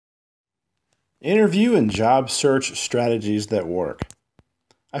Interview and job search strategies that work.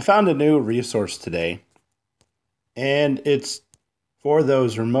 I found a new resource today, and it's for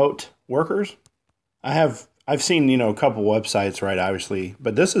those remote workers. I've seen, a couple websites, right, obviously,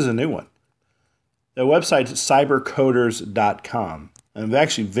 but this is a new one. The website's cybercoders.com. I'm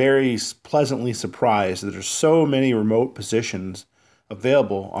actually very pleasantly surprised that there's so many remote positions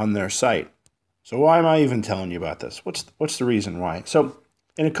available on their site. So why am I even telling you about this? What's the reason why? So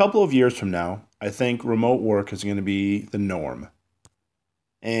in a couple of years from now, I think remote work is going to be the norm.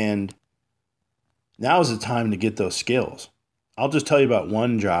 And now is the time to get those skills. I'll just tell you about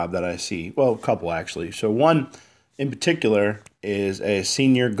one job that I see. Well, a couple actually. So one in particular is a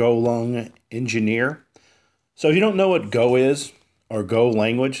senior Golang engineer. So if you don't know what Go is, or Go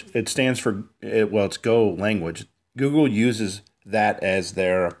language, it stands for, it's Go language. Google uses that as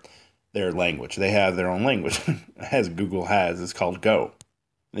their language. They have their own language, as Google has. It's called Go.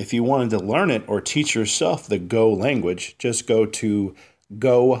 If you wanted to learn it or teach yourself the Go language, just go to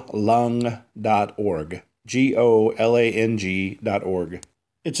golang.org, GOLANG.org.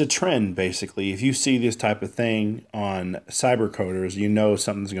 It's a trend, basically. If you see this type of thing on cybercoders, you know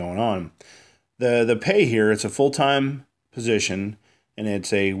something's going on. The pay here, it's a full-time position, and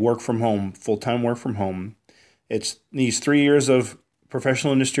it's a full-time work from home. It needs 3 years of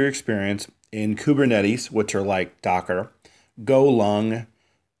professional industry experience in Kubernetes, which are like Docker, Golang,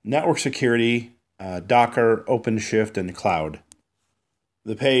 network security, Docker, OpenShift, and cloud.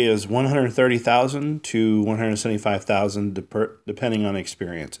 The pay is $130,000 to $175,000 depending on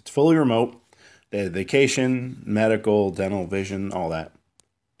experience. It's fully remote. They have vacation, medical, dental, vision, all that.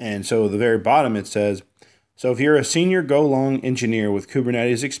 And so at the very bottom it says, so if you're a senior Golang engineer with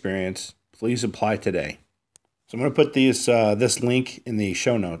Kubernetes experience, please apply today. So I'm going to put this link in the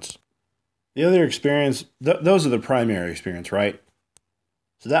show notes. The other experience, those are the primary experience, right?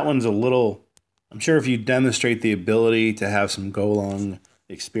 So that one's a little, I'm sure if you demonstrate the ability to have some Golang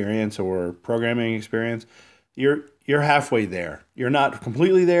experience or programming experience, you're halfway there. You're not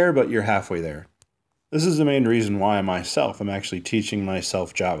completely there, but you're halfway there. This is the main reason why I'm actually teaching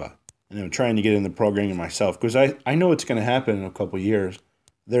myself Java. And I'm trying to get into programming myself because I know it's going to happen in a couple of years.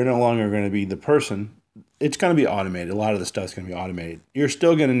 They're no longer going to be the person. It's going to be automated. A lot of the stuff's going to be automated. You're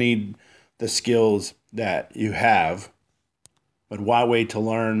still going to need the skills that you have, but why wait to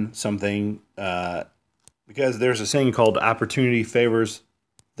learn something? Because there's a saying called opportunity favors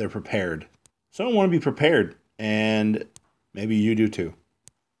they're prepared. So I want to be prepared, and maybe you do too.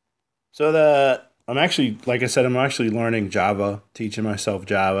 So I'm actually learning Java, teaching myself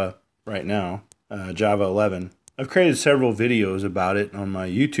Java right now, Java 11. I've created several videos about it on my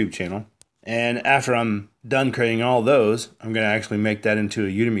YouTube channel, and after I'm done creating all those, I'm going to actually make that into a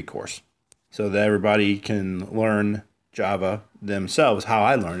Udemy course so that everybody can learn Java themselves, how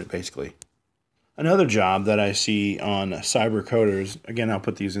I learned it basically. Another job that I see on CyberCoders, again, I'll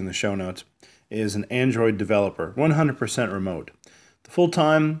put these in the show notes, is an Android developer, 100% remote. The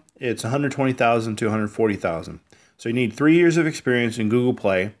full-time, it's $120,000 to $140,000. So you need 3 years of experience in Google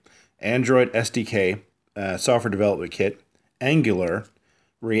Play, Android SDK, software development kit, Angular,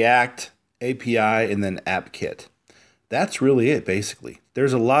 React, API, and then App Kit. That's really it, basically.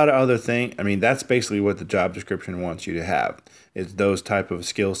 There's a lot of other things. I mean, that's basically what the job description wants you to have. It's those type of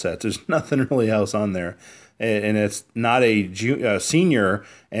skill sets. There's nothing really else on there. And it's not a senior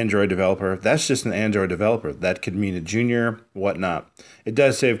Android developer. That's just an Android developer. That could mean a junior, whatnot. It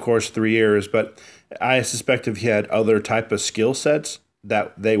does say, of course, 3 years, but I suspect if you had other type of skill sets,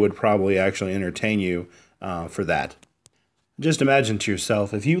 that they would probably actually entertain you for that. Just imagine to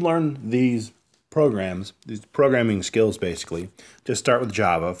yourself, if you learn these programming skills basically, just start with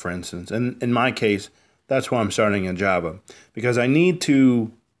Java, for instance. And in my case, that's why I'm starting in Java, because I need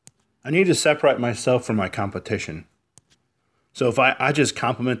to separate myself from my competition. So if I just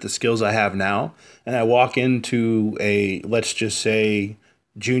complement the skills I have now, and I walk into let's just say,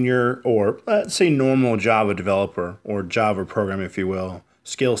 junior or let's say normal Java developer or Java programmer, if you will,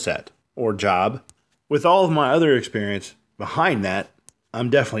 skill set or job, with all of my other experience behind that, I'm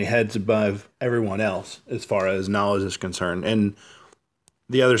definitely heads above everyone else as far as knowledge is concerned. And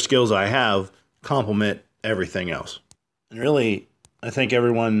the other skills I have complement everything else. And really, I think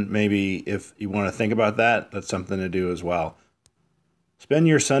everyone, maybe if you want to think about that, that's something to do as well. Spend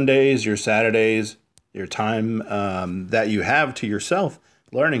your Sundays, your Saturdays, your time that you have to yourself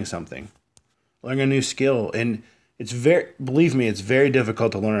learning something, learning a new skill. And believe me, it's very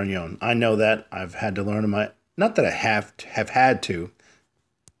difficult to learn on your own. I know that. I've had to learn not that I have had to,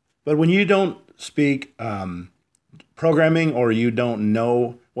 but when you don't speak programming or you don't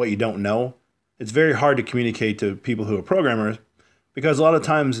know what you don't know, it's very hard to communicate to people who are programmers because a lot of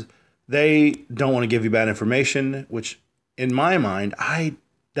times They don't want to give you bad information, which in my mind, it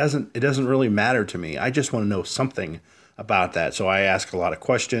doesn't really matter to me. I just want to know something about that. So I ask a lot of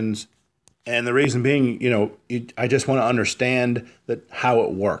questions. And the reason being, I just want to understand how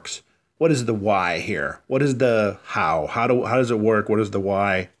it works. What is the why here? What is the how? How does it work? What is the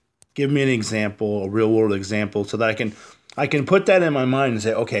why? Give me an example, a real world example, so that I can put that in my mind and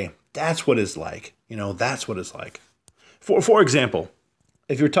say, okay, that's what it's like. That's what it's like. For example,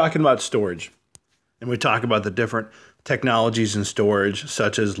 if you're talking about storage, and we talk about the different technologies in storage,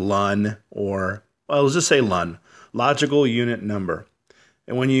 such as LUN let's just say LUN, logical unit number.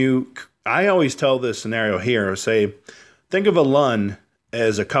 And I always tell this scenario here, think of a LUN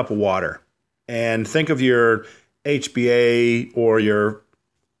as a cup of water, and think of your HBA or your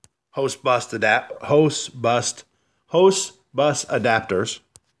host bus adapters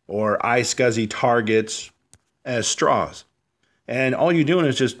or iSCSI targets as straws. And all you're doing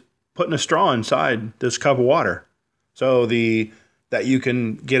is just putting a straw inside this cup of water so that you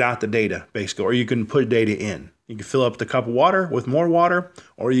can get out the data, basically, or you can put data in. You can fill up the cup of water with more water,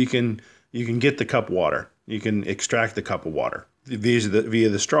 or you can get the cup of water. You can extract the cup of water via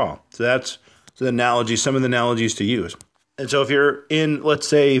the straw. So that's the analogy, some of the analogies to use. And so let's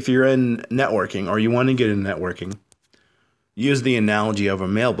say if you're in networking or you want to get in networking, use the analogy of a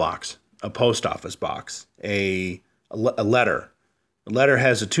mailbox, a post office box, a letter. A letter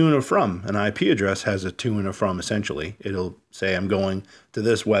has a to and a from. An IP address has a to and a from, essentially. It'll say, I'm going to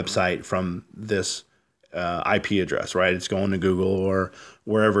this website from this IP address, right? It's going to Google or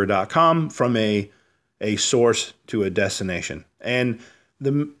wherever.com from a source to a destination. And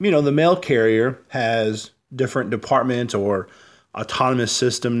the mail carrier has different departments or autonomous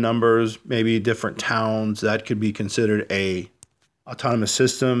system numbers, maybe different towns. That could be considered a autonomous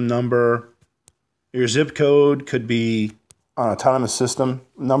system number. Your zip code could be an autonomous system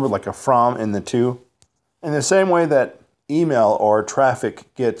number, like a from and the to. In the same way that email or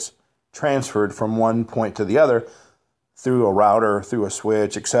traffic gets transferred from one point to the other through a router, through a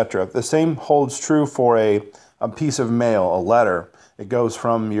switch, etc. The same holds true for a piece of mail, a letter. It goes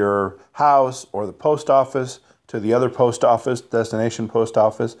from your house or the post office to the other post office, destination post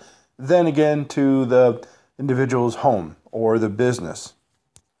office, then again to the individual's home or the business.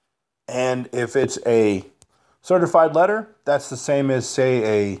 And if it's a certified letter, that's the same as,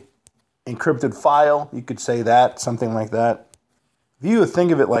 say, a encrypted file. You could say that, something like that. If you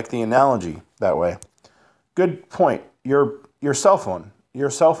think of it like the analogy that way, good point. Your cell phone,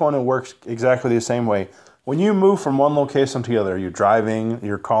 it works exactly the same way. When you move from one location to the other, you're driving,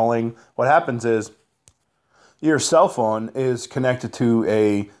 you're calling, what happens is your cell phone is connected to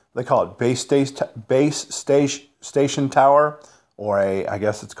they call it base station tower, or I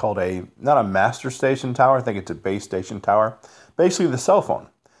guess it's called not a master station tower, I think it's a base station tower. Basically the cell phone.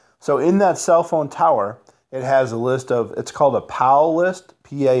 So in that cell phone tower, it has a list it's called a PAL list,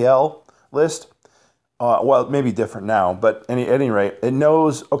 P-A-L list. Well, it may be different now, but at any rate, it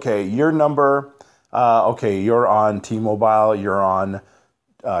knows, okay, your number, you're on T-Mobile, you're on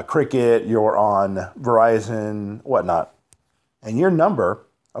Cricket, you're on Verizon, whatnot. And your number,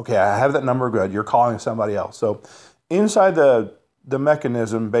 okay, I have that number, good, you're calling somebody else. So inside the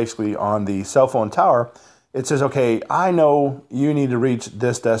mechanism, basically on the cell phone tower, it says, okay, I know you need to reach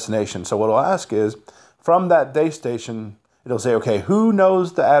this destination. So what it'll ask is, from that base station, it'll say, okay, who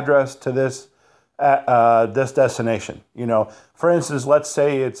knows the address to this destination? For instance, let's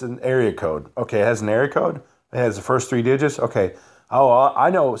say it's an area code. Okay, it has an area code. It has the first 3 digits. Okay, I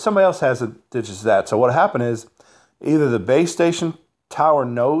know somebody else has the digits of that. So what happened is either the base station tower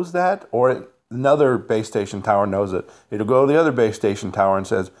knows that, or another base station tower knows it. It'll go to the other base station tower and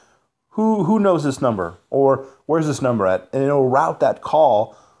says, who knows this number, or where's this number at? And it'll route that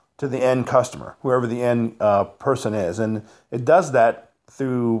call to the end customer, whoever the end person is. And it does that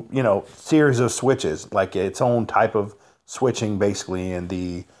through, series of switches, like its own type of switching basically in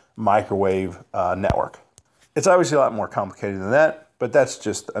the microwave network. It's obviously a lot more complicated than that, but that's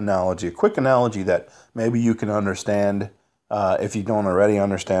just analogy, a quick analogy that maybe you can understand if you don't already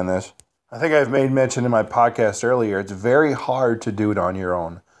understand this. I think I've made mention in my podcast earlier, it's very hard to do it on your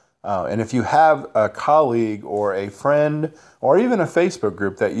own. And if you have a colleague or a friend or even a Facebook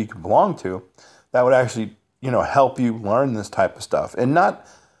group that you can belong to, that would actually, help you learn this type of stuff and not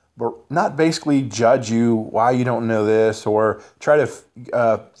basically judge you why you don't know this, or try to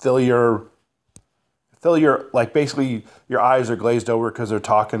fill your basically your eyes are glazed over because they're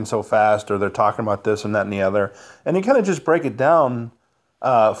talking so fast, or they're talking about this and that and the other. And you kind of just break it down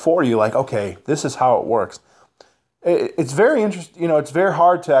for you, like, okay, this is how it works. It's very interesting. It's very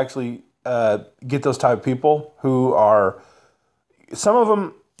hard to actually get those type of people who are, some of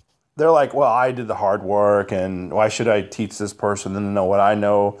them, they're like, well, I did the hard work, and why should I teach this person and know what I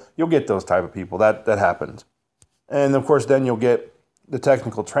know? You'll get those type of people. That happens. And of course, then you'll get the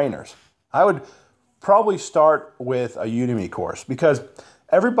technical trainers. I would probably start with a Udemy course, because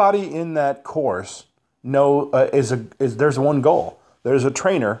everybody in that course there's one goal. There's a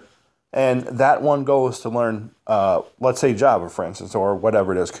trainer, and that one goal is to learn, let's say Java, for instance, or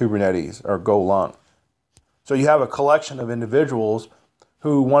whatever it is, Kubernetes or Golang. So you have a collection of individuals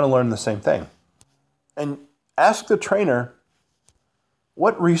who want to learn the same thing. And ask the trainer,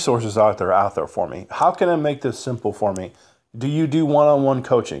 what resources are out there for me? How can I make this simple for me? Do you do one-on-one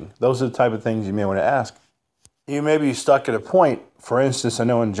coaching? Those are the type of things you may want to ask. You may be stuck at a point. For instance, I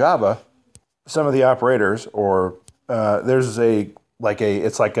know in Java, some of the operators, or there's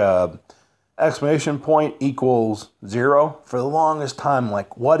it's like a exclamation point equals 0. For the longest time,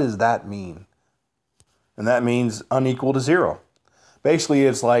 like, what does that mean? And that means unequal to 0. Basically,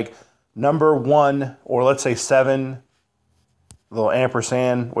 it's like number 1, or let's say 7, little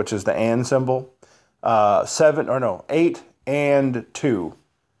ampersand, which is the and symbol, 8 and 2.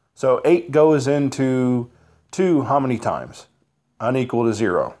 So 8 goes into 2 how many times? Unequal to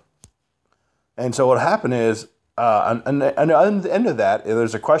 0. And so what happened is, on the end of that,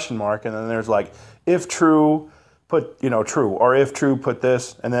 there's a question mark, and then there's like, if true, put, true, or if true, put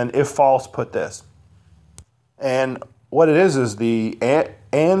this, and then if false, put this. And what it is the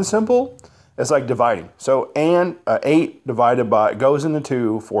and symbol is like dividing. So 8 divided by, goes into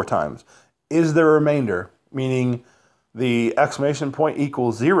 2 4 times. Is there a remainder? Meaning the exclamation point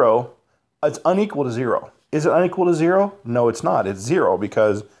equals 0, it's unequal to 0. Is it unequal to 0? No, it's not. It's 0,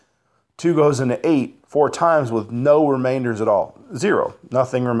 because 2 goes into 8 4 times with no remainders at all. 0,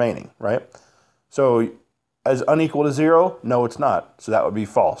 nothing remaining, right? So is unequal to 0? No, it's not. So that would be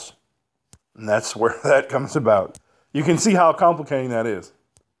false. And that's where that comes about. You can see how complicating that is.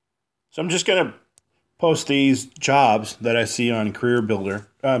 So I'm just going to post these jobs that I see on Cyber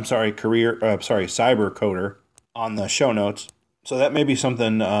on the show notes. So that may be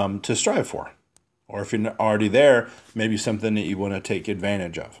something to strive for. Or if you're already there, maybe something that you want to take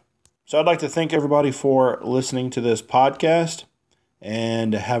advantage of. So I'd like to thank everybody for listening to this podcast,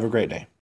 and have a great day.